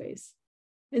daughter's face.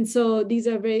 And so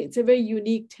it's a very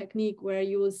unique technique where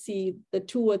you will see the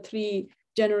 2 or 3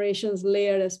 generations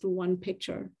layered as to one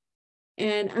picture.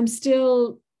 And I'm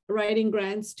still writing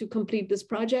grants to complete this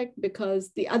project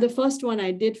because the first one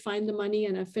I did find the money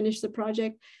and I finished the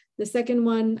project. The second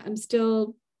one I'm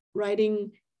still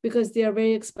writing because they are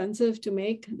very expensive to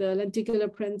make, the lenticular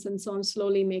prints, and so I'm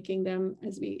slowly making them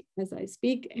as I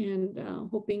speak, and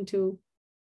hoping to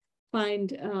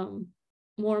find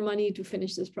more money to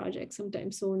finish this project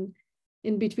sometime soon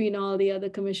in between all the other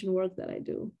commission work that I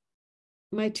do.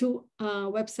 My 2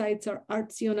 websites are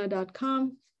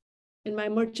artsiona.com, and my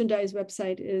merchandise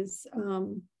website is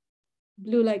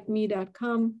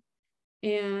bluelikeme.com.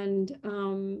 And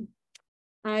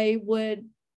I would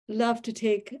love to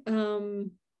take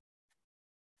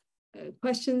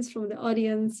questions from the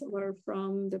audience or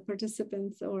from the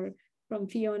participants or from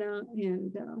Fiona.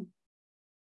 And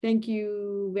thank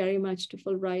you very much to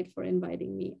Fulbright for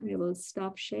inviting me. I will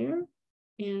stop share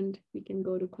and we can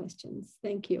go to questions.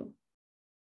 Thank you.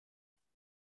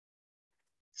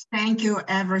 Thank you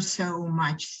ever so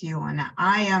much, Siona.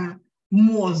 I am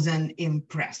more than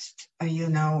impressed.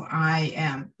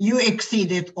 You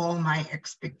exceeded all my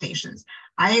expectations.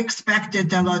 I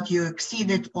expected a lot. You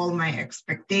exceeded all my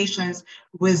expectations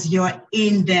with your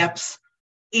in-depth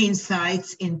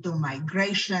insights into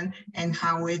migration and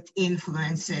how it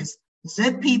influences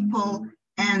the people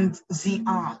and the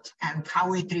art and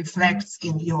how it reflects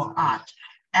in your art.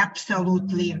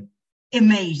 Absolutely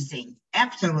amazing,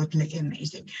 absolutely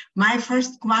amazing. My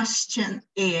first question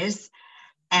is,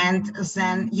 and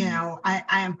then, I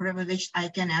am privileged, I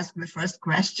can ask the first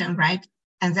question, right?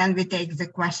 And then we take the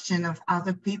question of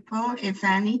other people, if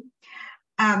any.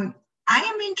 I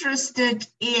am interested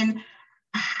in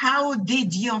how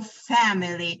did your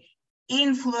family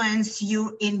influence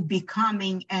you in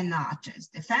becoming an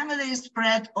artist? The family is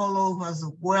spread all over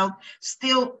the world.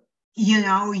 Still,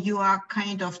 you are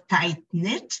kind of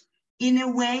tight-knit in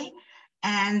a way.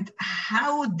 And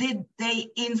how did they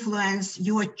influence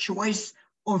your choice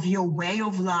of your way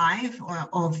of life or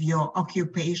of your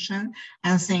occupation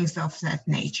and things of that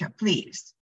nature,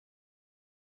 please?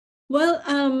 Well,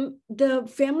 the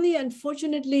family,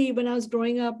 unfortunately, when I was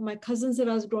growing up, my cousins that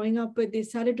I was growing up with, they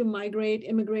decided to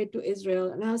immigrate to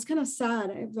Israel. And I was kind of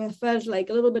sad. I felt like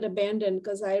a little bit abandoned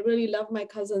because I really love my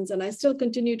cousins and I still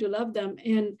continue to love them.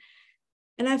 And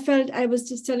I was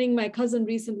just telling my cousin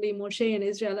recently, Moshe in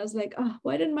Israel, I was like,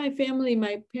 why didn't my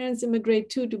parents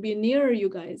immigrate too, to be nearer you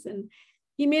guys? And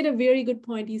he made a very good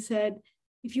point. He said,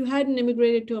 if you hadn't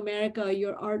immigrated to America,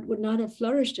 your art would not have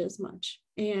flourished as much.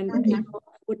 And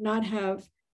would not have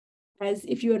as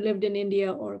if you had lived in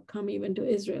India or come even to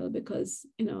Israel, because,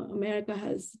 America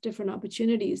has different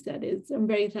opportunities. I'm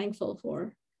very thankful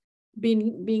for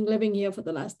living here for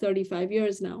the last 35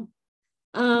 years now.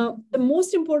 The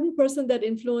most important person that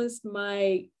influenced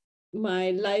my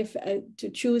life to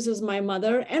choose was my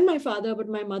mother and my father, but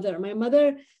my mother. My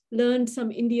mother learned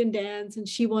some Indian dance and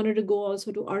she wanted to go also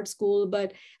to art school.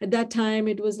 But at that time,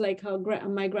 it was like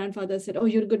my grandfather said, oh,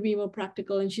 you're going to be more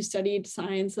practical. And she studied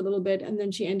science a little bit. And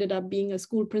then she ended up being a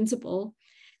school principal.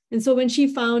 And so when she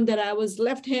found that I was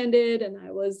left-handed and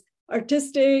I was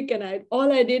artistic and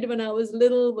all I did when I was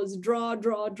little was draw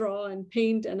and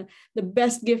paint, and the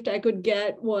best gift I could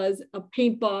get was a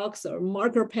paint box or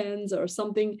marker pens or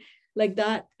something like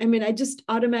that. I just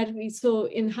automatically, so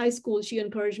in high school, she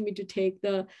encouraged me to take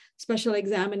the special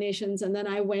examinations. And then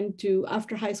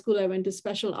after high school, I went to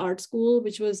special art school,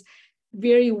 which was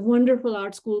very wonderful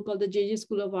art school called the JJ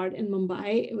School of Art in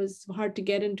Mumbai. It was hard to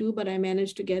get into, but I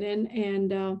managed to get in.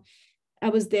 And I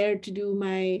was there to do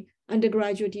my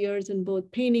undergraduate years in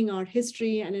both painting, art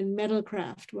history, and in metal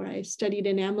craft, where I studied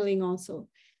enameling also.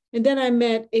 And then I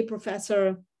met a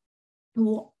professor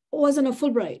who was on a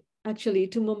Fulbright, actually,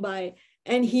 to Mumbai.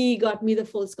 And he got me the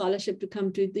full scholarship to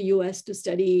come to the US to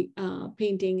study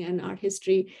painting and art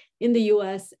history in the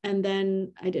US. And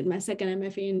then I did my second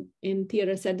MFA in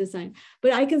theater set design.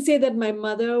 But I can say that my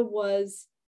mother was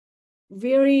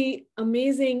very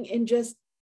amazing in just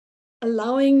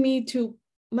allowing me to.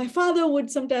 My father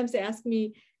would sometimes ask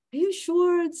me, are you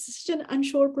sure it's such an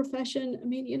unsure profession?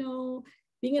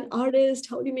 Being an artist,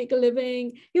 how do you make a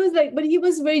living? He was like, but he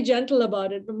was very gentle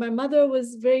about it. But my mother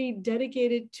was very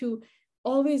dedicated to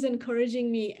always encouraging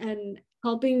me and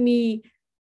helping me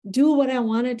do what I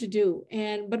wanted to do.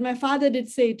 But my father did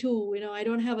say too, I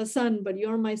don't have a son, but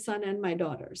you're my son and my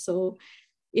daughter. So,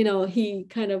 he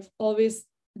kind of always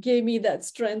gave me that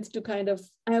strength to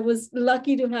I was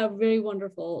lucky to have very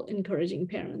wonderful, encouraging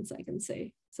parents, I can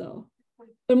say. So,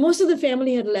 but most of the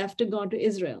family had left and gone to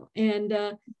Israel. And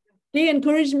they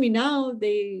encouraged me now.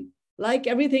 They like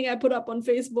everything I put up on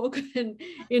Facebook, and,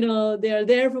 they're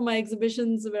there for my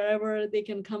exhibitions wherever they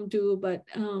can come to. But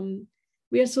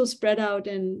we are so spread out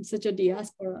and such a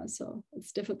diaspora. So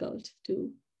it's difficult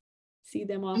to see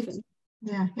them often.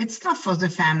 It's tough for the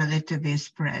family to be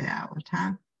spread out,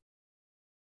 huh?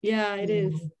 Yeah, it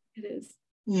is. It is.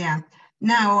 Yeah.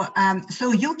 Now,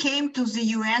 so you came to the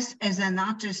US as an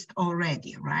artist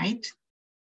already, right?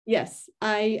 Yes,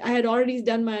 I had already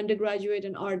done my undergraduate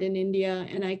in art in India.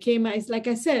 And I came, like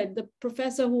I said, the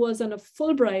professor who was on a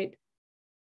Fulbright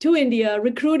to India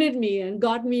recruited me and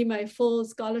got me my full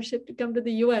scholarship to come to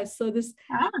the US. So this,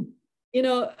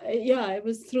 it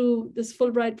was through this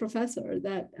Fulbright professor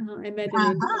that I met in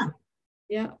India.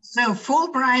 Yeah. So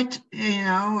Fulbright,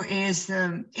 is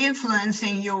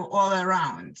influencing you all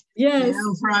around. Yes.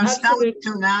 From start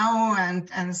to now and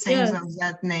things of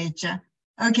that nature.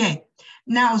 Okay.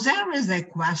 Now there is a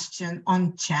question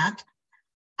on chat.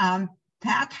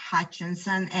 Pat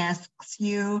Hutchinson asks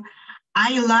you,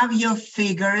 I love your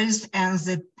figures and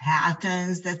the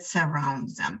patterns that surround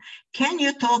them. Can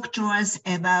you talk to us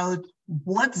about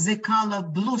what the color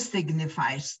blue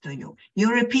signifies to you?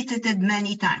 You repeated it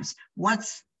many times. What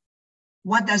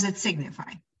does it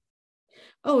signify?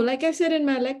 Oh, like I said in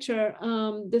my lecture,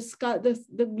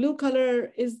 the blue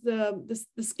color is the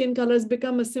skin color has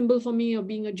become a symbol for me of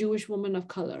being a Jewish woman of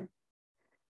color,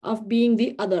 of being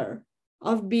the other,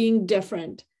 of being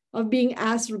different, of being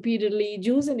asked repeatedly,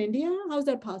 Jews in India, how's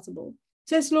that possible?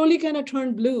 So I slowly kind of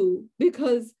turned blue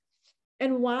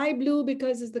and why blue?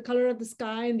 Because it's the color of the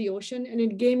sky and the ocean, and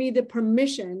it gave me the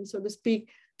permission, so to speak,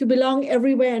 to belong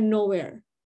everywhere and nowhere.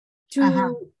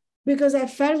 Because I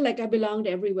felt like I belonged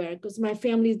everywhere because my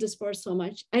family is dispersed so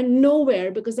much, and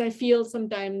nowhere because I feel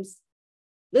sometimes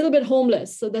a little bit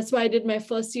homeless. So that's why I did my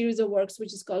first series of works,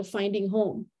 which is called Finding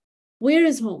Home. Where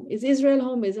is home? Is Israel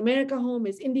home? Is America home?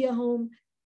 Is India home?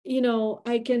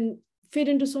 I can fit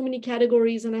into so many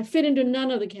categories and I fit into none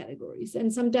of the categories.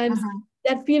 And sometimes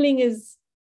that feeling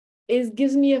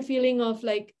gives me a feeling of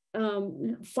like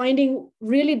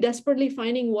desperately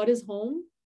finding what is home.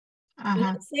 And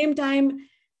at the same time,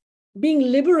 being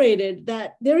liberated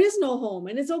that there is no home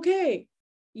and it's okay.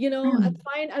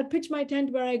 I'll pitch my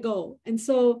tent where I go. And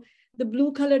so the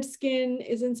blue colored skin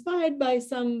is inspired by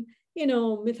some,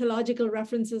 mythological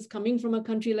references coming from a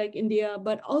country like India,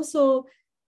 but also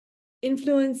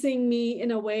influencing me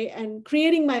in a way and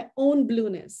creating my own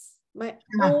blueness, my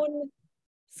own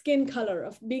skin color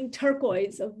of being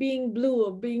turquoise, of being blue,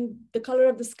 of being the color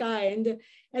of the sky,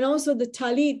 and also the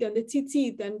talit and the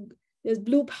tzitzit, and there's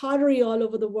blue pottery all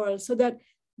over the world. So that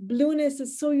blueness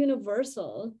is so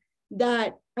universal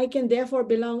that I can therefore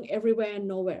belong everywhere and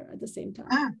nowhere at the same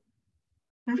time.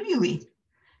 Really?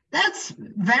 That's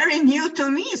very new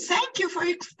to me. Thank you for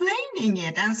explaining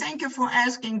it. And thank you for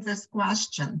asking this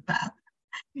question, Pat.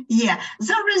 Yeah,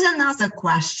 there is another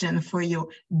question for you.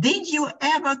 Did you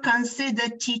ever consider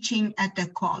teaching at a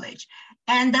college?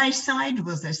 And I side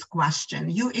with this question.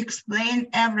 You explain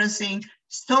everything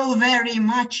so very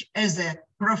much as a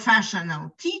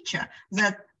professional teacher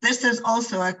that this is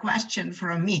also a question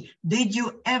from me. Did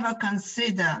you ever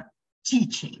consider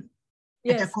teaching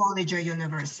at a college or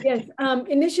university? Yes,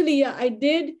 initially, I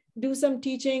did do some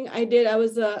teaching. I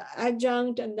was an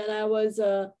adjunct, and then I was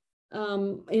a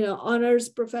honors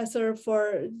professor for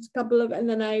a couple of, and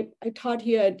then I taught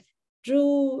here at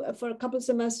Drew for a couple of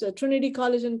semesters, Trinity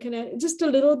College in Connecticut, just a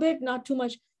little bit, not too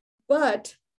much,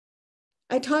 but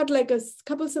I taught like a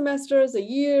couple of semesters, a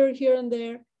year here and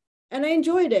there, and I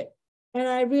enjoyed it. And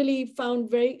I really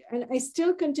found and I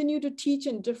still continue to teach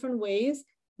in different ways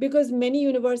because many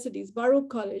universities, Baruch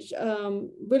College,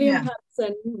 William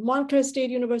Patterson, Montclair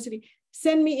State University,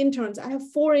 send me interns. I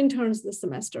have 4 interns this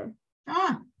semester.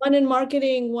 One in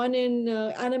marketing, one in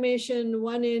animation,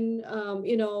 one in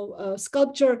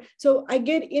sculpture. So I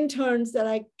get interns that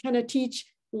I kind of teach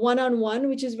one-on-one,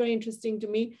 which is very interesting to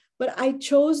me. But I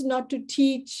chose not to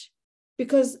teach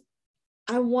because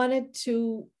I wanted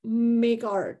to make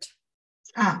art.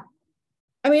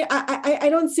 I mean, I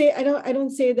don't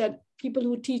say that people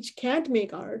who teach can't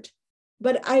make art,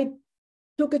 but I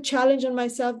took a challenge on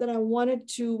myself that I wanted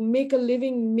to make a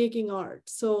living making art.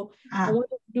 So I wanted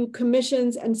to do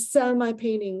commissions and sell my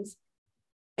paintings.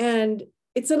 And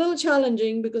it's a little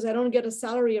challenging because I don't get a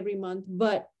salary every month,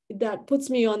 but that puts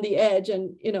me on the edge,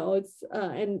 and it's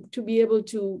and to be able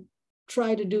to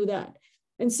try to do that.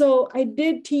 And so I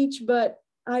did teach, but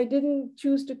I didn't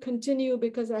choose to continue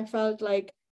because I felt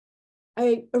like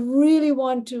I really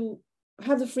want to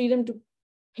have the freedom to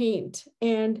paint,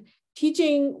 and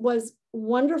teaching was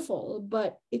wonderful,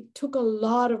 but it took a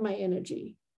lot of my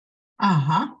energy.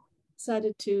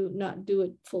 Decided to not do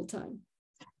it full time.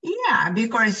 Yeah,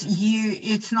 because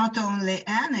it's not only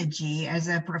energy. As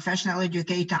a professional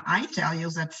educator, I tell you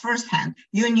that firsthand,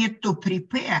 you need to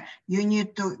prepare. You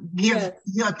need to give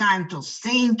your time to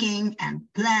thinking and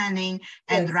planning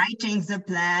and writing the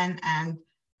plan and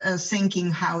thinking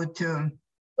how to.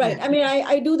 Right. I mean,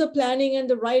 I do the planning and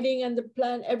the writing and the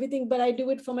plan, everything, but I do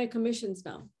it for my commissions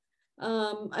now.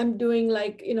 I'm doing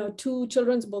 2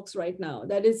 children's books right now.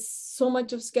 That is so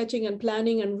much of sketching and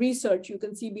planning and research you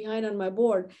can see behind on my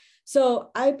board.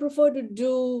 So I prefer to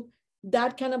do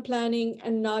that kind of planning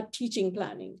and not teaching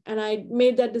planning. And I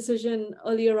made that decision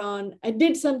earlier on. I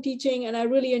did some teaching and I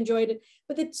really enjoyed it,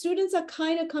 but the students are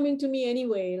kind of coming to me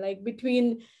anyway, like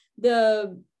between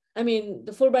the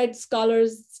Fulbright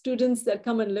scholars, students that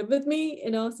come and live with me,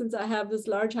 since I have this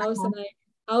large house and I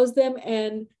house them,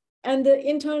 and the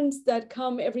interns that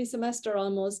come every semester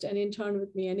almost and intern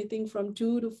with me, anything from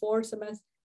 2 to 4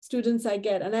 students I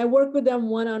get. And I work with them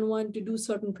one-on-one to do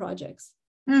certain projects.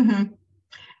 Mm-hmm.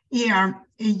 Yeah,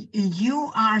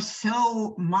 you are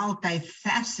so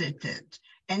multifaceted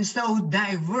and so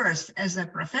diverse as a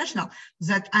professional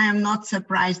that I am not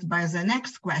surprised by the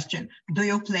next question. Do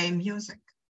you play music?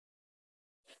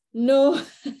 No,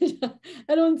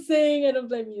 I don't sing, I don't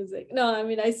play music. No, I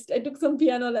mean, I took some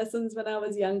piano lessons when I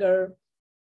was younger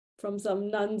from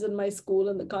some nuns in my school,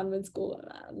 in the convent school.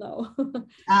 No.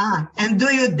 And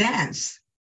do you dance?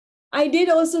 I did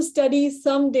also study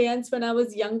some dance when I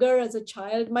was younger as a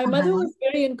child. My mother was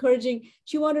very encouraging.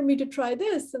 She wanted me to try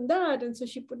this and that. And so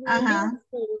she put me in dance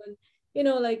school.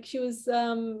 And, she was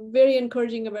very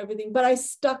encouraging of everything. But I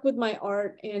stuck with my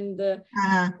art in the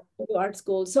art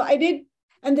school. So I did.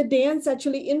 And the dance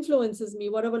actually influences me,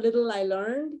 whatever little I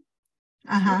learned.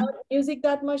 Not music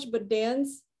that much, but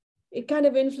dance, it kind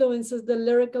of influences the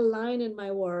lyrical line in my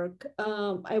work.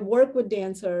 I work with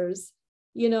dancers,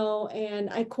 and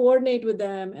I coordinate with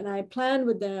them and I plan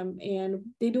with them, and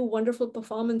they do wonderful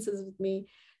performances with me.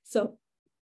 So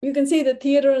you can say the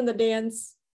theater and the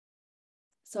dance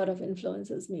sort of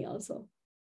influences me also.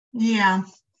 Yeah.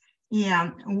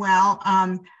 Well,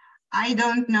 I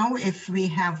don't know if we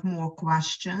have more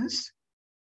questions.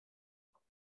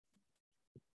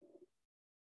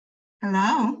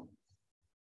 Hello?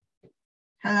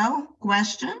 Hello?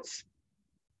 Questions?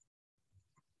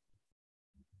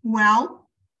 Well,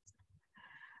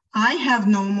 I have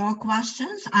no more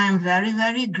questions. I'm very,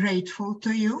 very grateful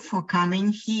to you for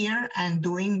coming here and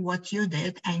doing what you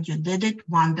did, and you did it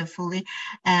wonderfully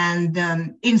and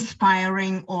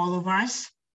inspiring all of us.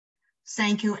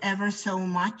 Thank you ever so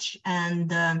much.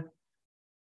 And I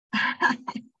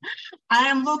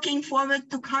am looking forward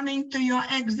to coming to your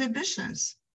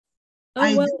exhibitions.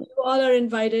 Well, you all are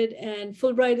invited, and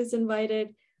Fulbright is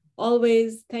invited.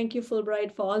 Always, thank you,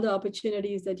 Fulbright, for all the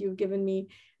opportunities that you've given me.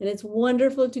 And it's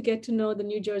wonderful to get to know the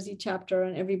New Jersey chapter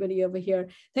and everybody over here.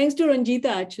 Thanks to Ranjita,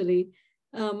 actually,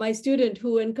 my student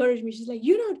who encouraged me. She's like,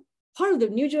 "You're not part of the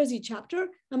New Jersey chapter?"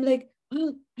 I'm like,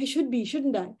 "Well, I should be,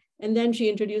 shouldn't I?" And then she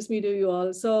introduced me to you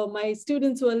all. So my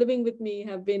students who are living with me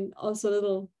have been also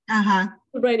little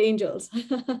Fulbright angels.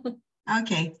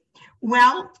 Okay.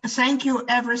 Well, thank you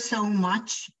ever so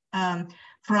much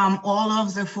from all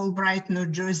of the Fulbright New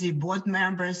Jersey board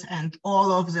members and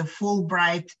all of the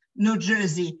Fulbright New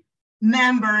Jersey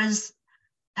members.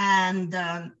 And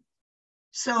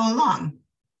so long.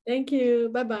 Thank you.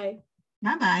 Bye-bye.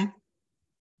 Bye-bye.